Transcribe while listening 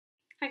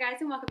Hi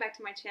guys, and welcome back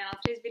to my channel.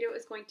 Today's video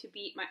is going to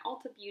be my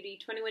Ulta Beauty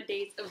 21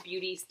 Days of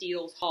Beauty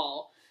Steals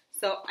haul.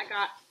 So I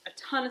got a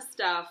ton of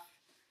stuff,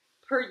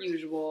 per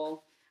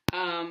usual.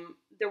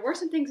 There were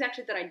some things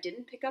actually that I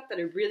didn't pick up that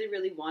I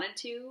really wanted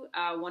to.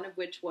 One of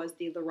which was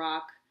the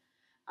Lorac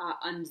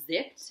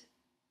Unzipped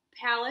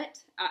palette.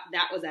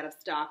 That was out of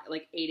stock at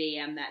like 8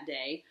 a.m. that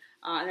day.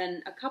 And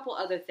then a couple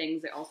other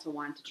things I also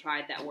wanted to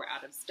try that were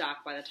out of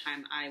stock by the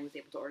time I was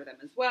able to order them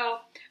as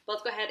well. But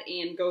let's go ahead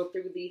and go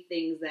through the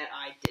things that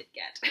I did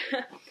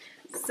get.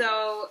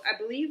 So I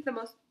believe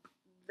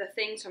the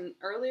things from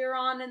earlier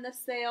on in the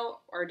sale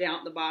are down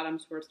at the bottom,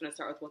 so we're just going to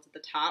start with what's at the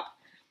top.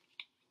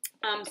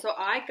 So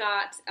I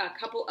got a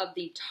couple of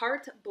the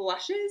Tarte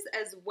blushes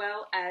as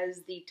well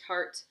as the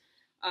Tarte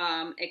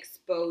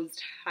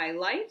exposed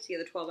highlight. You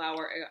have the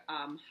 12-hour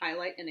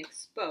highlight and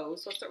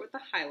expose. So I'll start with the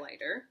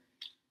highlighter.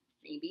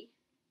 Maybe.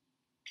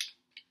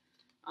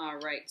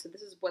 Alright, so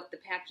this is what the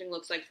packaging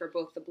looks like for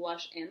both the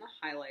blush and the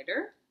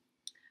highlighter.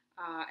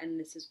 And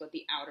this is what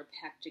the outer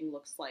packaging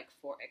looks like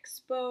for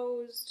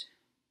exposed.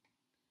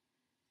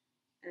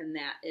 And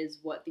that is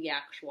what the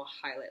actual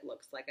highlight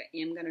looks like. I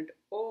am going to...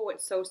 Oh,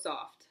 it's so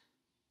soft.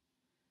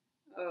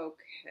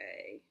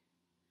 Okay.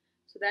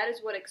 So that is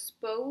what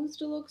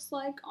exposed looks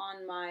like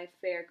on my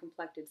fair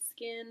complected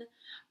skin.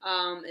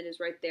 It is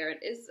right there.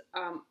 It is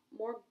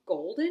more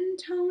golden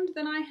toned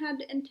than I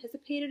had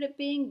anticipated it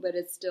being, but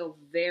it's still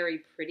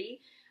very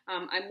pretty.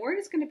 I'm worried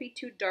it's going to be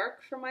too dark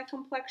for my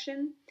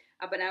complexion,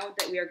 but now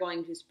that we are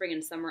going to spring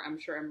and summer, I'm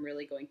sure I'm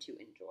really going to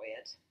enjoy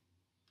it.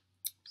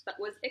 So that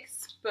was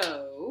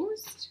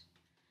exposed.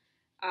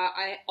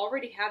 I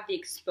already have the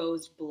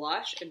exposed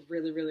blush. I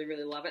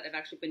really love it. I've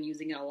actually been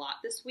using it a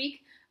lot this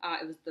week.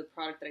 It was the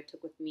product that I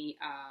took with me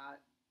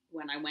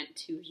when I went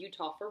to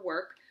Utah for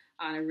work.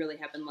 I really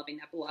have been loving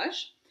that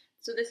blush.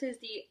 So this is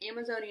the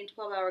Amazonian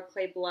 12-Hour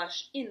Clay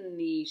Blush in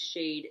the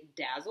shade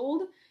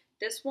Dazzled.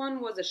 This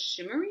one was a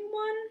shimmery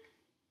one.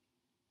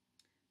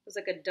 It was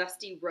like a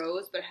dusty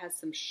rose, but it has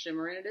some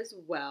shimmer in it as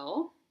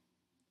well.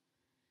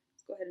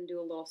 Let's go ahead and do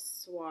a little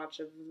swatch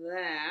of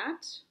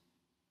that.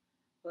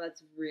 Well,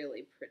 that's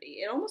really pretty.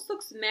 It almost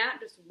looks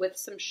matte, just with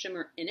some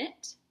shimmer in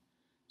it.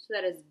 So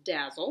that is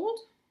Dazzled.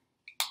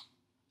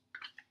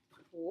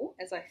 Ooh,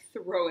 as I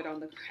throw it on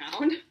the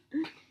ground.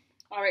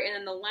 All right, and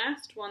then the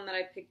last one that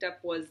I picked up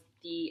was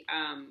the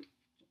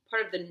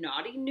part of the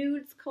Naughty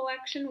Nudes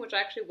collection, which I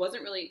actually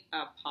wasn't really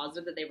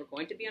positive that they were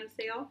going to be on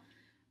sale,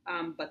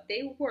 but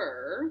they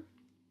were.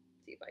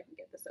 Let's see if I can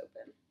get this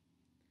open.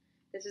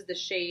 This is the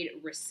shade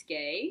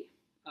Risque.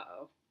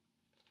 Uh-oh.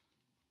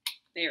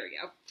 There we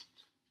go.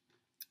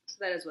 So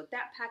that is what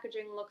that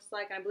packaging looks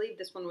like. I believe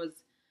this one was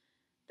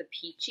the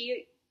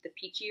peachier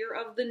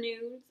of the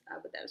nudes,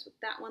 but that is what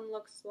that one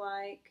looks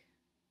like.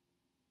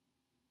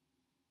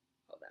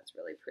 Oh, that's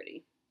really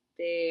pretty.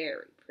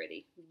 Very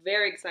pretty.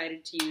 Very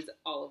excited to use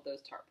all of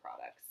those Tarte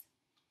products.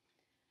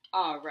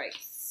 All right,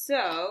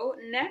 so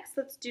next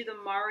let's do the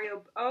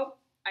Mario. Oh,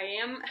 I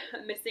am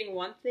missing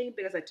one thing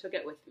because I took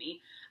it with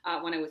me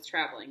when I was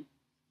traveling.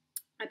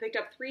 I picked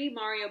up 3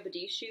 Mario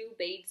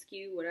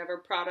Badescu, whatever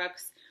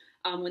products.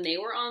 When they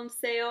were on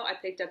sale, I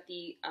picked up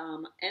the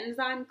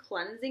Enzyme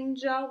Cleansing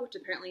Gel, which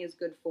apparently is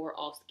good for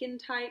all skin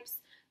types.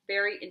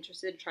 Very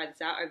interested to try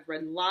this out. I've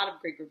read a lot of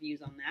great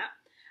reviews on that.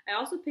 I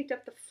also picked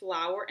up the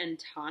Flower and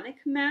Tonic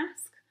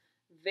Mask.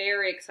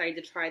 Very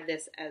excited to try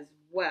this as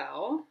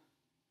well.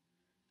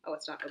 Oh,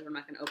 it's not open. I'm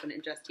not going to open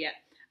it just yet.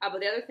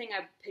 But the other thing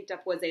I picked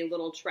up was a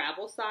little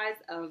travel size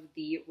of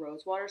the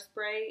Rosewater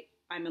Spray.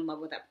 I'm in love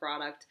with that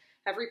product.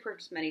 Have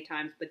repurchased many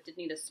times, but did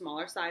need a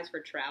smaller size for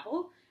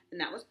travel. And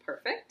that was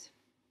perfect.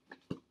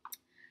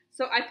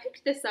 So I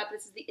picked this up.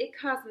 This is the IT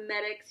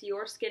Cosmetics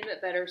Your Skin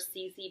But Better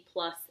CC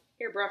Plus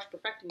Airbrush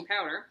Perfecting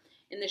Powder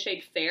in the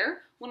shade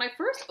Fair. When I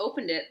first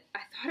opened it, I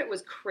thought it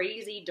was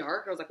crazy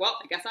dark. I was like, well,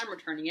 I guess I'm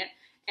returning it.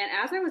 And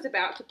as I was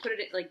about to put it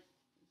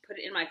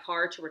in my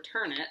car to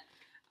return it,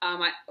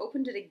 I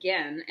opened it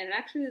again, and it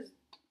actually is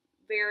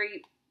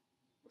very.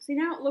 See,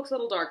 now it looks a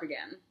little dark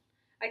again.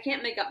 I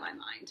can't make up my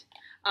mind.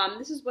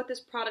 This is what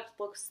this product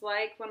looks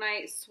like. When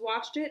I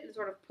swatched it and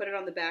sort of put it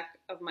on the back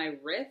of my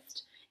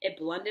wrist, it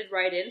blended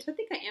right in. So I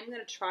think I am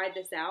going to try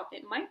this out.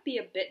 It might be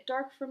a bit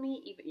dark for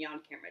me. Even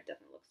on camera, it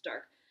definitely looks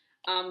dark.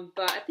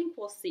 But I think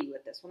we'll see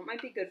with this one. It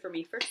might be good for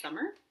me for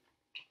summer.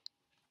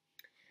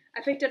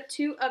 I picked up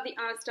 2 of the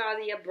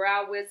Anastasia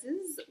Brow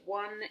Wizzes.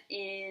 One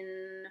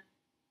in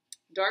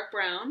dark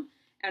brown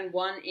and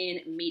one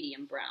in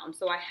medium brown.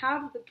 So I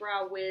have the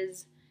Brow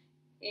Wiz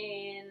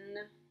in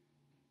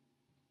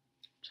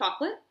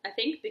chocolate, I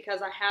think,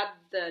 because I had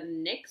the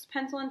NYX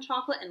pencil in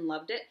chocolate and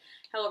loved it.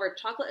 However,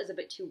 chocolate is a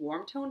bit too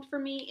warm toned for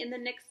me in the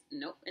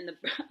in the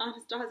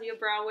Anastasia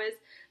Brow Wiz.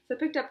 So I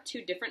picked up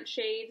 2 different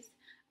shades,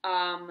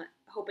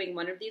 hoping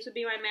one of these would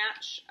be my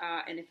match.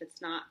 And if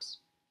it's not,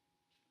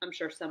 I'm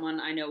sure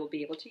someone I know will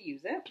be able to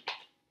use it.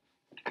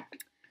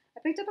 I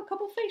picked up a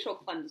couple facial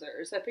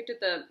cleansers. I picked up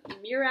the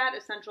Murad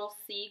Essential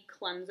C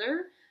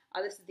Cleanser.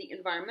 This is the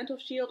environmental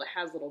shield. It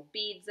has little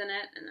beads in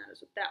it, and that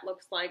is what that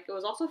looks like. It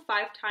was also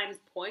 5 times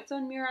points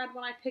on Murad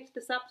when I picked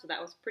this up, so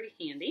that was pretty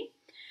handy.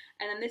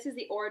 And then this is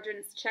the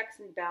Origins Checks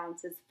and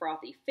Balances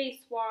Frothy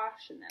Face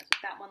Wash, and that's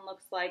what that one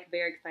looks like.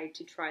 Very excited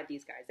to try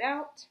these guys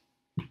out.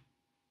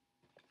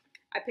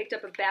 I picked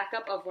up a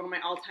backup of one of my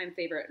all-time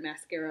favorite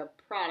mascara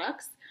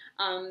products.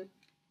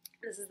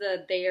 This is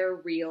the They're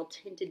Real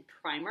Tinted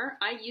Primer.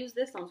 I use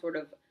this on sort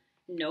of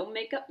no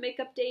makeup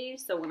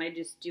days, so when I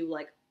just do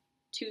like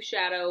 2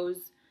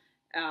 shadows,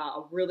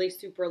 really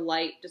super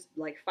light, just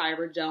like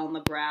fiber gel on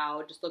the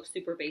brow, just looks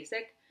super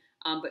basic,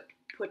 but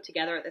put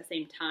together at the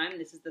same time.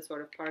 This is the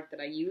sort of product that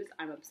I use.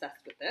 I'm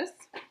obsessed with this.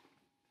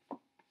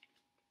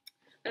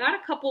 I got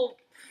a couple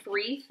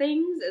free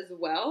things as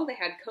well. They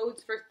had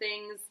codes for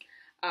things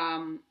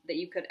that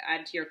you could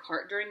add to your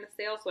cart during the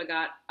sale. So I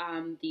got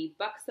the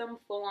Buxom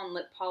Full-On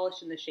Lip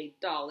Polish in the shade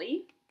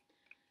Dolly.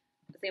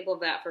 A sample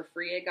of that for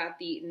free. I got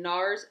the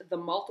NARS The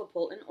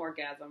Multiple in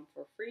Orgasm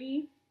for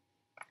free.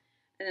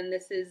 And then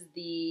this is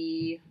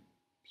the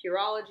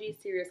Pureology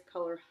Serious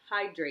Color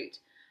Hydrate.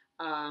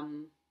 I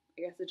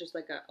guess it's just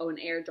like an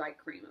air dry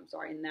cream. I'm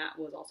sorry. And that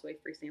was also a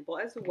free sample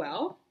as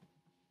well.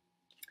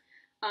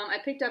 I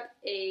picked up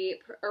a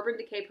Urban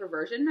Decay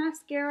Perversion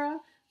mascara.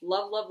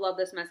 Love, love, love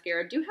this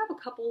mascara. I do have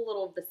a couple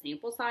little of the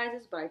sample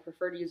sizes, but I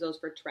prefer to use those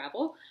for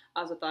travel.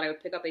 I also thought I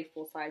would pick up a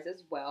full size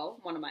as well.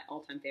 One of my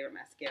all-time favorite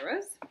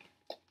mascaras.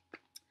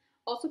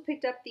 Also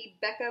picked up the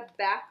Becca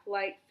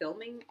Backlight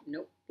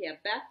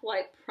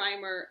Backlight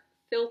Primer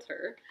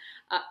Filter.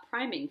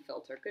 Priming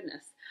filter,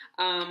 goodness.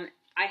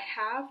 I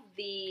have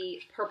the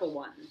purple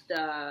one,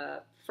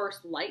 the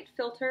First Light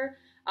filter,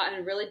 and I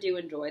really do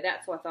enjoy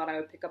that, so I thought I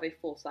would pick up a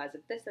full size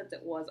of this since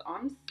it was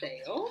on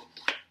sale.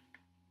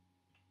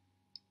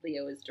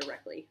 Leo is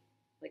directly,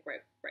 like right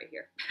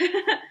here.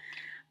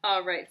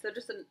 All right, so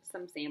just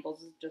some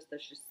samples, just the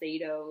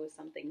Shiseido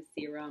something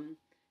serum,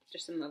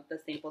 just some of the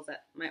samples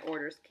that my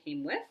orders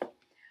came with.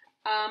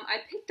 I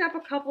picked up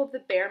a couple of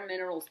the Bare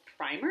Minerals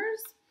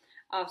primers.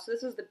 So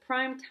this was the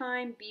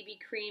Primetime BB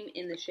Cream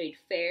in the shade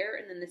Fair,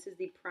 and then this is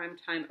the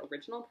Primetime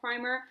Original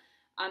Primer.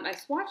 I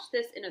swatched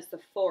this in a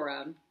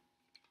Sephora,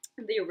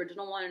 the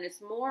original one, and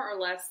it's more or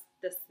less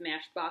the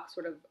Smashbox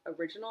sort of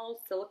original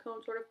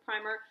silicone sort of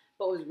primer,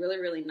 but it was really,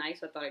 really nice,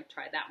 so I thought I'd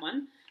try that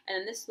one.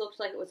 And this looked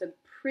like it was a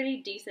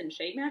pretty decent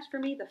shade match for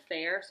me, the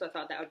Fair, so I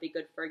thought that would be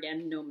good for,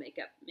 again, no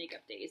makeup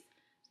days.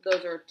 So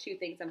those are 2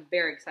 things I'm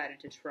very excited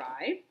to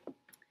try.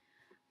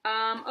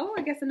 Oh,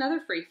 I guess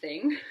another free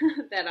thing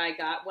that I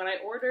got when I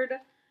ordered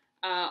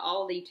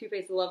all the Too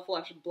Faced Love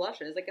Flush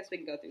blushes. I guess we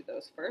can go through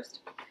those first.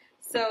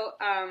 So,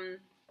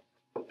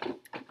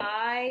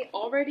 I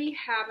already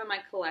have in my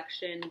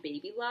collection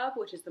Baby Love,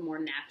 which is the more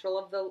natural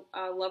of the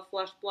Love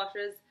Flush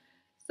blushes.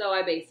 So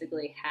I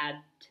basically had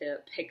to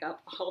pick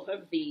up all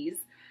of these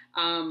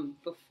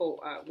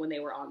before when they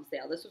were on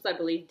sale. This was, I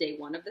believe, day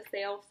 1 of the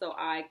sale. So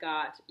I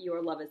got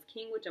Your Love is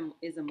King, which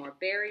is a more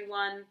berry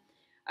one.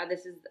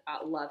 This is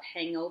Love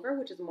Hangover,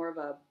 which is more of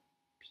a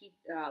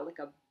like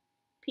a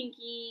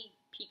pinky,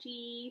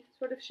 peachy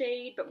sort of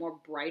shade, but more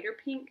brighter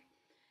pink.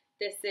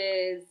 This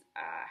is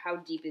How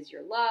Deep Is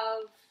Your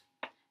Love.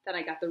 Then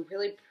I got the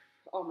really,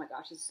 oh my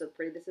gosh, this is so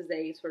pretty. This is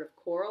a sort of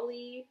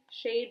corally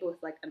shade with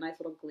like a nice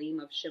little gleam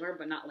of shimmer,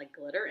 but not like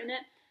glitter in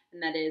it.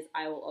 And that is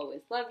I Will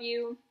Always Love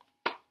You.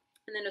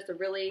 And then just a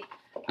really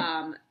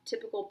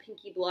typical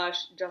pinky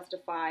blush,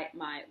 Justify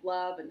My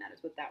Love, and that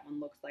is what that one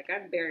looks like.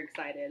 I'm very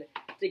excited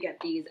to get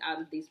these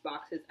out of these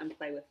boxes and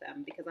play with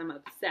them because I'm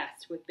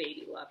obsessed with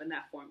Baby Love and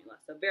that formula.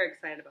 So very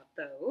excited about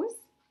those.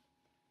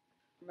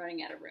 I'm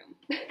running out of room.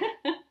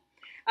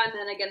 And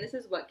then again, this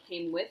is what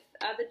came with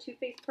the Too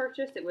Faced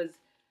purchase. It was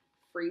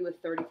free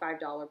with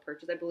 $35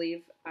 purchase, I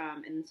believe.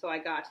 And so I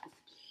got this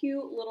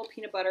cute little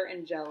peanut butter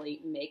and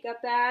jelly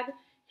makeup bag.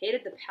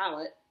 Hated the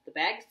palette. The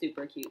bag's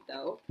super cute,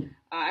 though.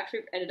 I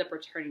actually ended up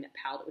returning that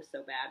palette. It was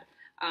so bad.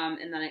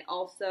 And then I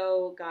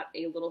also got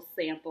a little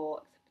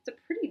sample. It's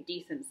a pretty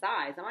decent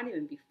size. It might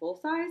even be full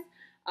size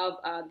of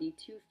the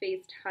Too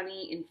Faced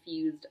Honey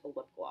Infused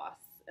Lip Gloss.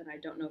 And I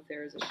don't know if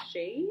there is a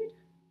shade.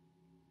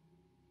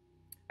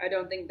 I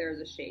don't think there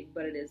is a shade,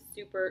 but it is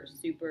super,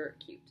 super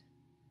cute.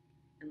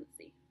 And let's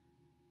see.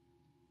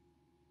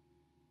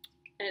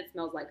 And it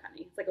smells like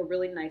honey. It's like a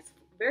really nice,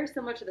 very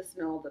similar to the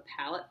smell of the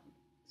palette.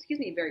 Excuse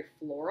me, very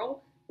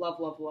floral. Love,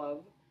 love,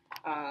 love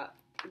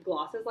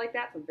glosses like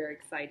that. So I'm very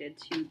excited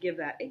to give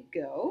that a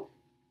go.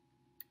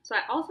 So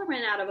I also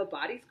ran out of a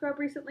body scrub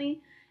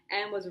recently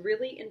and was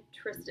really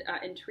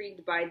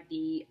intrigued by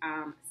the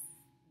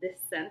this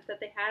scent that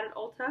they had at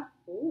Ulta.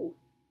 Ooh.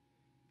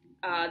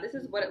 This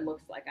is what it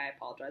looks like. I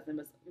apologize. I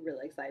was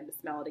really excited to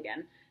smell it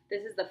again.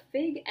 This is the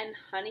Fig and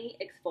Honey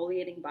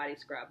Exfoliating Body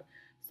Scrub.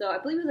 So I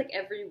believe it was like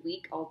every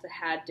week Ulta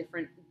had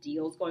different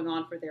deals going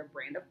on for their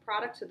brand of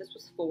products. So this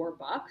was $4.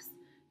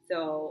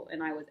 So,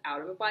 and I was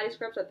out of a body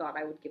scrub, so I thought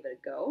I would give it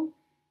a go.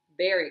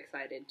 Very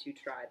excited to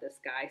try this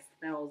guy.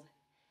 Smells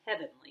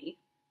heavenly.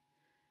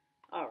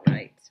 All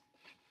right.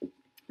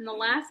 And the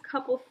last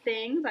couple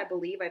things I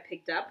believe I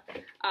picked up,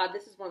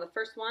 this is one of the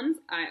first ones.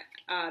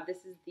 This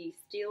is the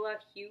Stila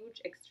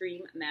Huge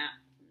Extreme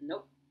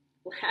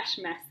Lash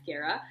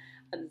Mascara.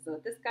 This is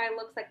what this guy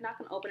looks like. Not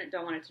going to open it,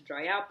 don't want it to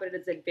dry out, but it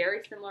is a very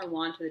similar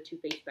wand to the Too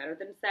Faced Better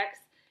Than Sex.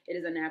 It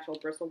is a natural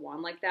bristle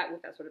wand like that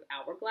with that sort of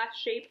hourglass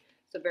shape,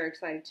 so very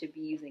excited to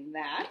be using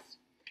that.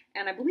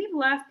 And I believe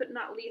last but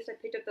not least,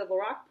 I picked up the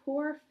Lorac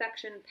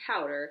Perfection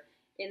Powder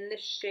in the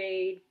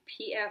shade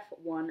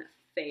PF1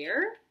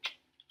 Fair.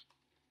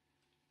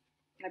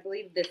 I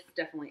believe this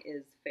definitely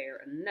is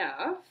fair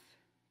enough.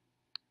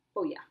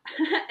 Oh yeah,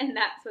 and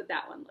that's what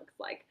that one looks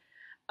like.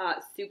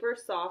 Super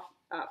soft,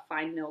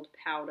 fine milled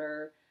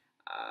powder.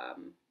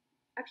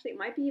 Actually, it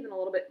might be even a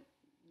little bit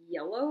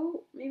yellow.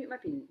 Maybe it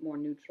might be more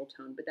neutral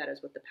tone, but that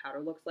is what the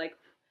powder looks like.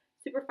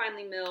 Super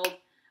finely milled.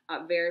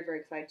 Very, very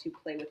excited to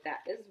play with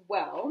that as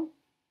well.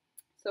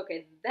 So,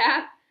 okay,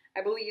 that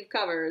I believe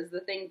covers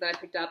the things that I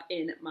picked up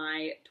in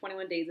my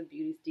 21 Days of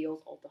Beauty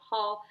Steals Ulta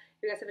haul.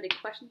 If you guys have any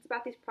questions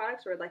about these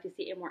products or would like to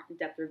see a more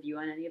in-depth review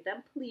on any of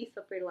them, please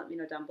feel free to let me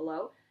know down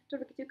below. Don't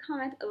forget to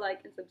comment, like,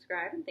 and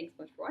subscribe. And thanks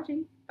so much for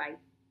watching. Bye.